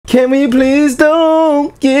Can we please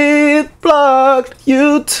don't get blocked,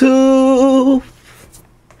 YouTube?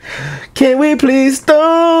 Can we please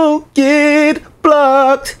don't get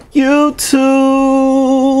blocked,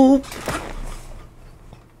 YouTube?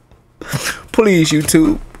 Please,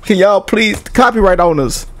 YouTube. Can y'all please, copyright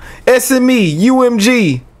owners, SME,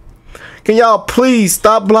 UMG, can y'all please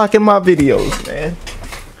stop blocking my videos, man?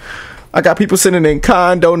 I got people sending in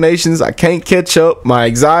kind donations. I can't catch up. My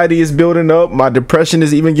anxiety is building up. My depression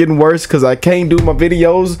is even getting worse because I can't do my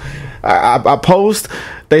videos. I post,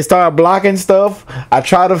 they start blocking stuff. I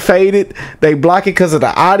try to fade it. They block it because of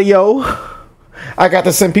the audio. I got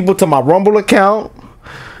to send people to my Rumble account.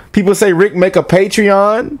 People say, Rick, make a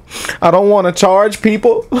Patreon. I don't want to charge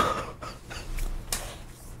people.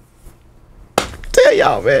 Tell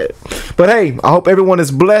y'all, man. But hey, I hope everyone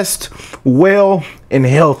is blessed, well, and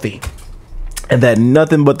healthy. And that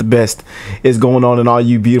nothing but the best is going on in all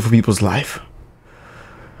you beautiful people's life.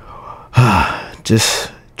 Just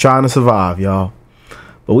trying to survive, y'all.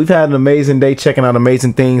 But we've had an amazing day checking out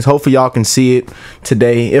amazing things. Hopefully y'all can see it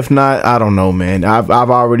today. If not, I don't know, man. I've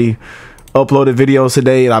already uploaded videos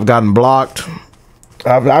today and I've gotten blocked.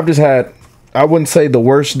 I've just had, I wouldn't say the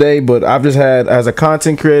worst day, but I've just had, as a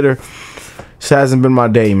content creator, this hasn't been my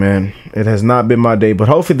day, man. It has not been my day. But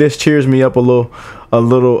hopefully this cheers me up a little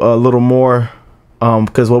more.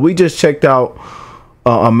 Because what we just checked out,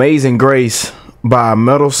 Amazing Grace by a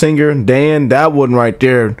metal singer, Dan, that one right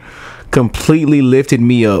there completely lifted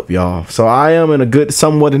me up, y'all. So I am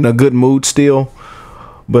somewhat in a good mood still.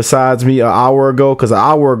 Besides me an hour ago, because an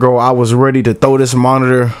hour ago I was ready to throw this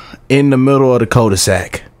monitor in the middle of the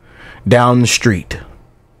cul-de-sac down the street.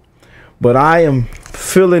 But I am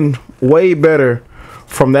feeling way better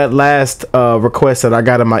from that last request that I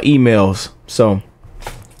got in my emails. So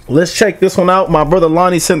let's check this one out. My brother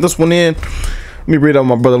Lonnie sent this one in. Let me read out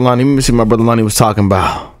my brother Lonnie. Let me see what my brother Lonnie was talking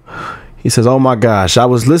about. He says, oh my gosh, I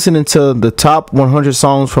was listening to the top 100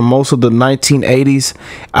 songs from most of the 1980s.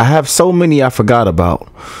 I have so many I forgot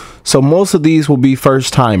about. So most of these will be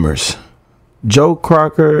first timers. Joe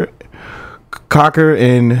Cocker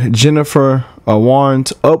and Jennifer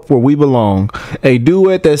Warren's Up Where We Belong. A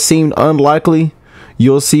duet that seemed unlikely.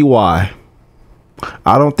 You'll see why.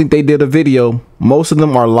 I don't think they did a video. Most of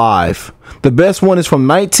them are live. The best one is from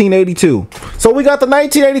 1982. So we got the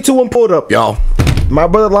 1982 one pulled up, y'all. My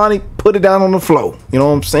brother Lonnie put it down on the floor. You know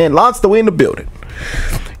what I'm saying? Lots the way in the building.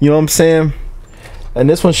 You know what I'm saying? And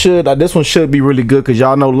this one should be really good because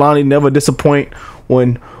y'all know Lonnie never disappoint.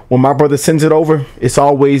 When my brother sends it over, it's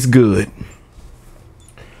always good.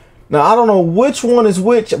 Now I don't know which one is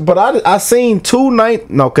which, but I seen cause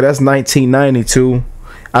that's 1992.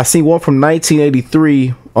 I seen one from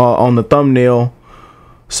 1983 on the thumbnail.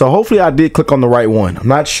 So hopefully I did click on the right one. I'm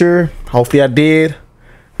not sure. Hopefully I did.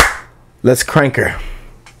 Let's crank her.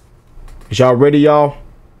 Is y'all ready, y'all?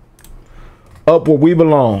 Up Where We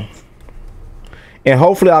Belong. And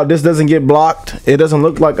hopefully this doesn't get blocked. It doesn't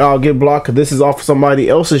look like I'll get blocked because this is off somebody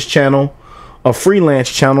else's channel, a freelance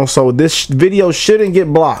channel. So this video shouldn't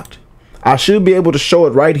get blocked. I should be able to show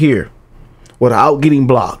it right here without getting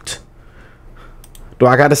blocked. Do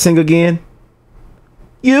I gotta sing again?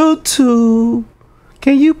 YouTube,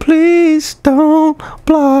 can you please don't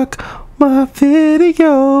block my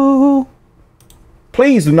video?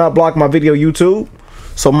 Please do not block my video, YouTube,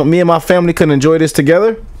 so me and my family can enjoy this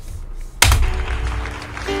together.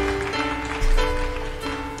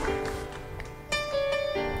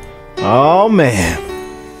 Oh man.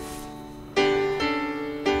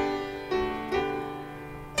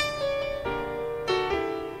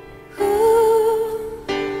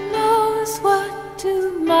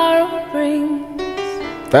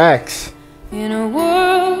 Facts. In a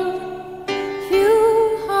world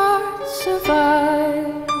few hearts survive.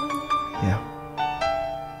 Yeah.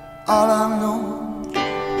 All I know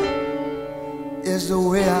is the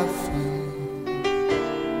way I feel.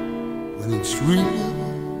 When it's real,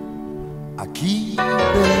 I keep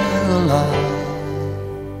it alive.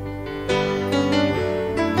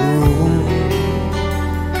 The road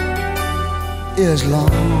is long.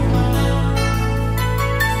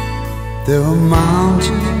 There are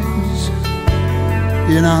mountains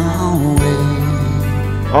in our way.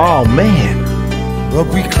 Oh man. But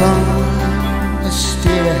we climb a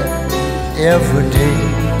stair every day.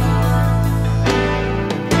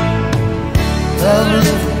 The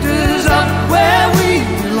lift is up where we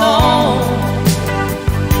belong,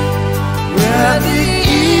 where the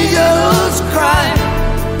eagles cry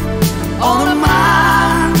on a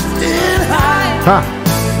mountain high. Huh.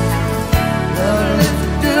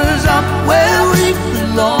 Up where we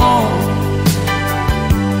belong,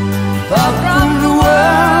 far from the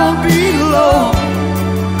world below,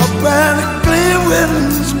 up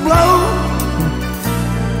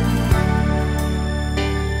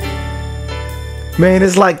Man,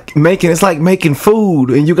 it's like making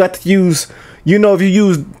food, and you got to use, you know, if you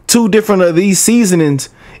use 2 different of these seasonings,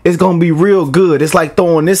 it's gonna be real good. It's like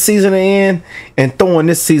throwing this seasoning in and throwing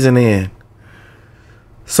this seasoning in.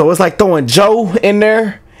 So it's like throwing Joe in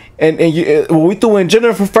there, and well, we threw in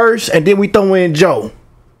Jennifer first, and then we throw in Joe.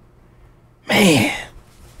 Man,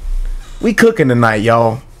 we cooking tonight,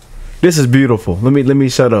 y'all. This is beautiful. Let me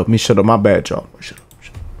shut up. My bad, y'all. Shut up.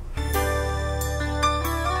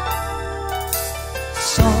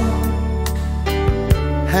 Some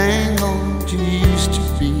hang on to used to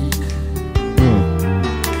be,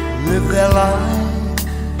 live their lives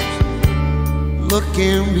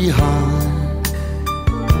looking behind.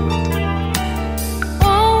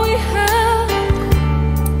 All we have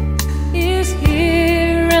is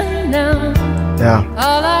here and now. Yeah.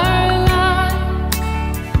 All our lives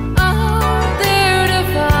are there to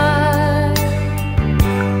find.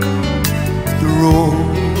 The road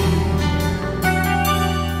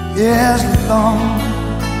is long.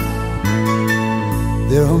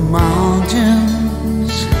 There are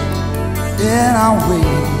mountains in our way,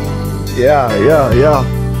 Yeah.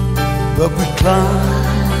 but we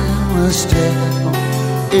climb a step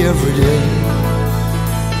every day.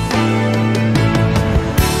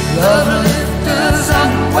 Love lifts us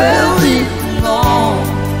up where we belong,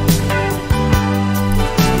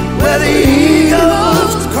 where the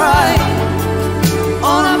eagles cry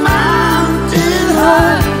on a mountain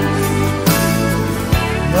high.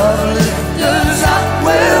 Love lifts us up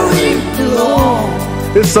where we belong.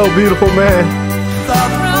 It's so beautiful, man. Far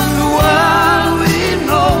from the world we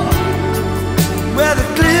know, where the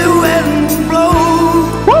clear winds blow.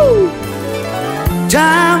 Woo!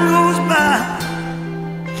 Time goes by,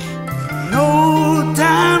 no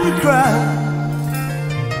time to cry.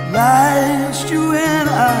 Life's you and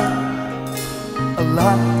I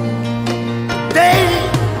alive. Day,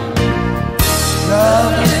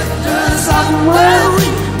 love lifts us up where we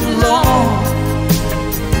belong,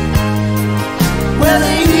 where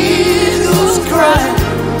the eagles cry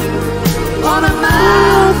on a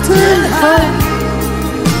mountain high.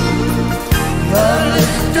 Love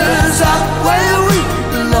lifts us up where we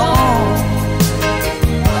belong.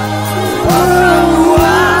 From the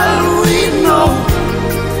wild we know,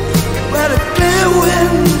 where the clear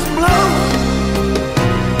winds blow.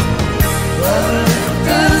 Love lifts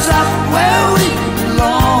us up where we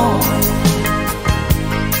belong,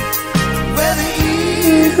 where the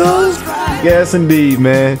eagles cry. Yes, indeed,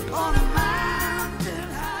 man.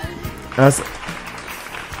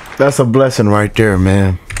 That's a blessing right there,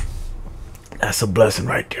 man. That's a blessing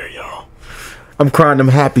right there, y'all. I'm crying them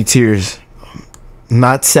happy tears.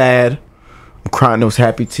 Not sad. I'm crying those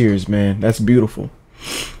happy tears, man. That's beautiful.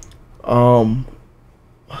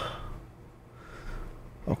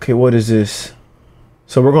 Okay, what is this?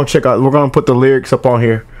 So we're gonna check out. We're gonna put the lyrics up on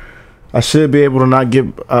here. I should be able to not get.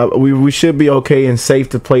 We should be okay and safe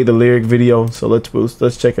to play the lyric video. So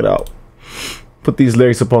let's check it out. Put these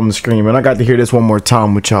lyrics up on the screen, man. I got to hear this one more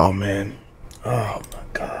time with y'all, man. Oh my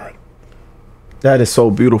God, that is so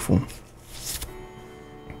beautiful.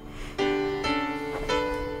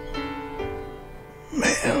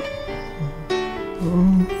 Man.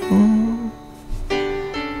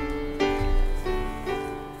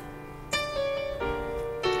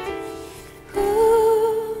 Who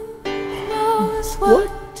knows what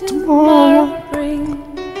tomorrow brings?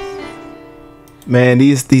 Man,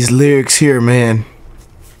 these lyrics here, man.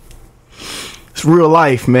 It's real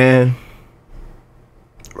life, man.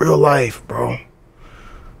 Real life, bro. Let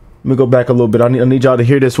me go back a little bit. I need y'all to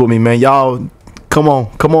hear this with me, man. Y'all, come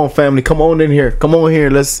on, family. Come on in here. Come on here.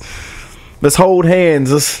 Let's hold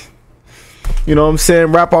hands. Let's, you know what I'm saying,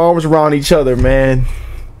 wrap our arms around each other, man.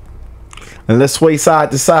 And let's sway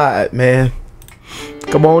side to side, man.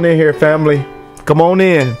 Come on in here, family. Come on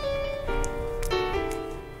in.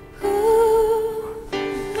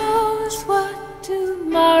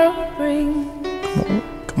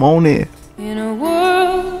 Come on in. In a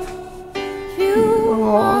world you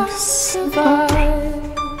won't survive.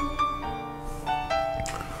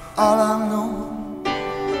 All I know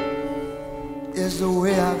is the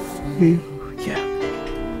way I feel. Yeah.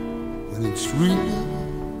 When it's real,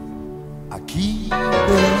 I keep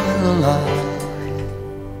it alive.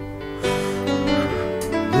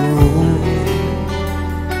 The road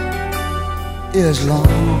is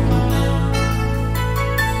long.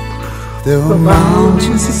 There are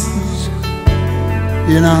mountains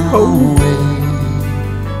in our way,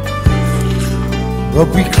 but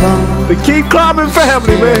we climb. The Keep Climbing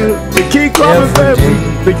family, man. The Keep Climbing family.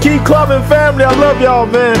 The Keep Climbing family. I love y'all,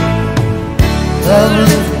 man. Love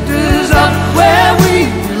lifts us up where we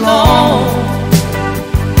belong,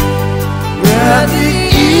 where where the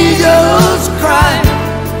eagles cry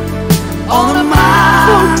on a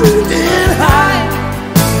mountain high.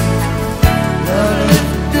 The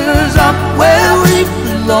lifters up where we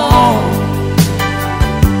belong,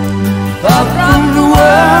 up from the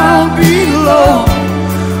world below,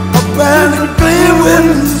 up where the clear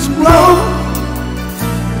winds blow.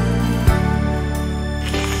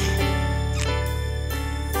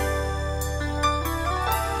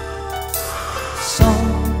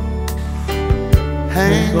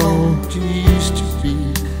 Hang on to used to be,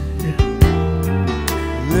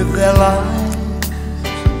 live their lives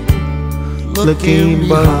looking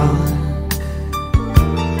behind.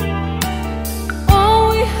 All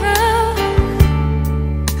we have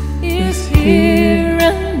is here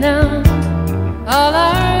and now. All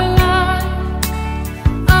our lives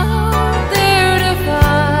are there to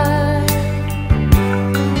find.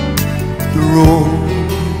 The road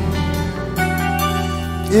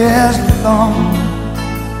is long.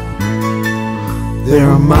 There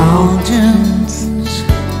are mountains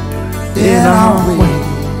in our way,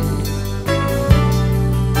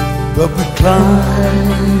 but we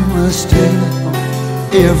climb a step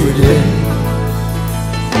every day.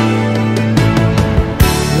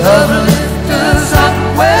 Love lifts us up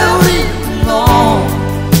where we belong,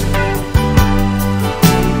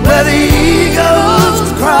 where the eagles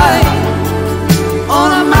cry on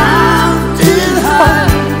a mountain high.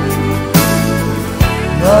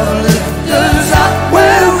 Love lifts us up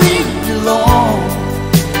where we belong,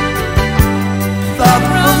 far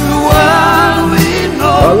from the world we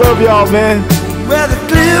know. I love y'all, man. Where the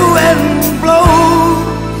clear wind blows,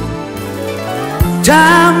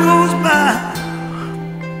 time goes by,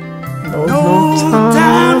 no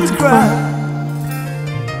time to cry.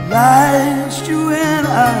 Life's you and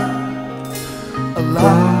I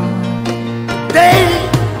alive. Day,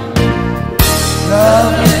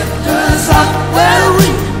 love lifts us up where we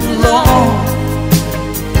belong,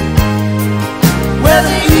 where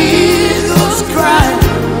the eagles cry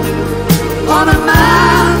on a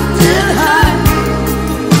mountain high.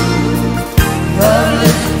 Love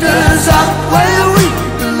lifts us up where we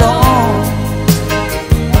belong,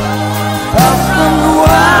 out from the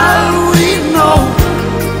wild we know,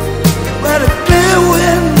 where the clear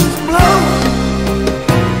winds blow.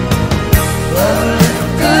 Love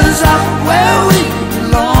lifts us up where we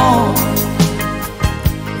belong,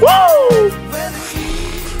 Woo! where the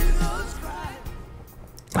eagles cry.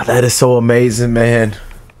 That is so amazing, man.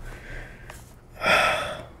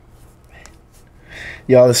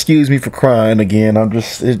 Y'all excuse me for crying again.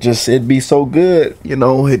 It'd be so good, you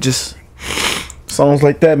know. It just, songs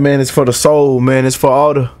like that, man, it's for the soul, man. It's for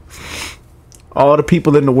all the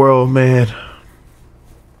people in the world, man.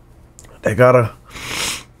 They got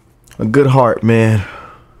a good heart, man.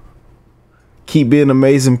 Keep being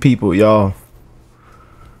amazing people, y'all.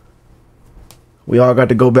 We all got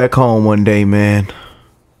to go back home one day, man.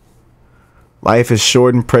 Life is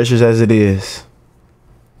short and precious as it is.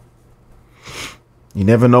 You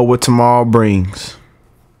never know what tomorrow brings.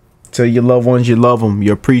 Tell your loved ones you love them,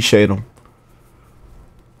 you appreciate them.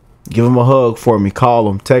 Give them a hug for me, call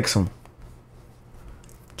them, text them.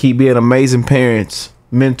 Keep being amazing parents,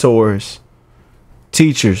 mentors,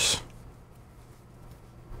 teachers.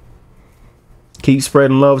 Keep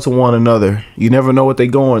spreading love to one another. You never know what they're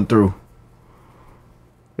going through.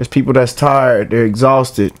 There's people that's tired, they're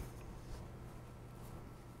exhausted.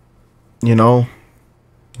 You know,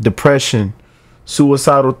 depression,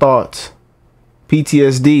 suicidal thoughts,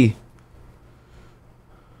 PTSD.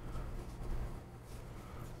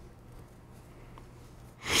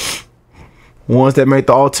 Ones that make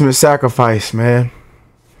the ultimate sacrifice, man.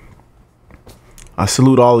 I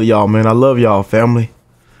salute all of y'all, man. I love y'all, family.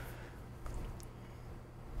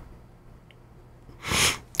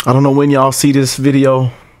 I don't know when y'all see this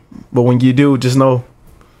video, but when you do, just know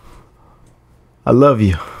I love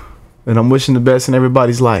you. And I'm wishing the best in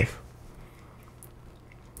everybody's life.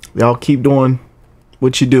 Y'all keep doing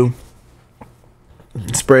what you do.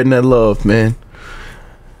 Spreading that love, man.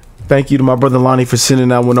 Thank you to my brother Lonnie for sending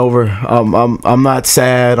that one over. I'm not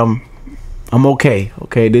sad. I'm okay.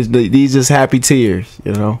 Okay, these just happy tears,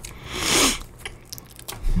 you know.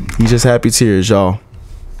 These just happy tears, y'all.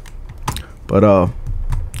 But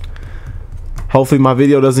hopefully my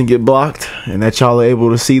video doesn't get blocked and that y'all are able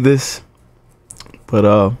to see this. But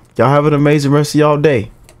y'all have an amazing rest of y'all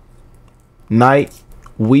day, night,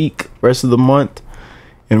 week, rest of the month,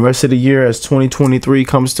 and rest of the year as 2023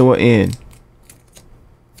 comes to an end.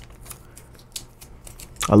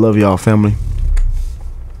 I love y'all, family.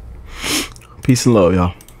 Peace and love,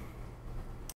 y'all.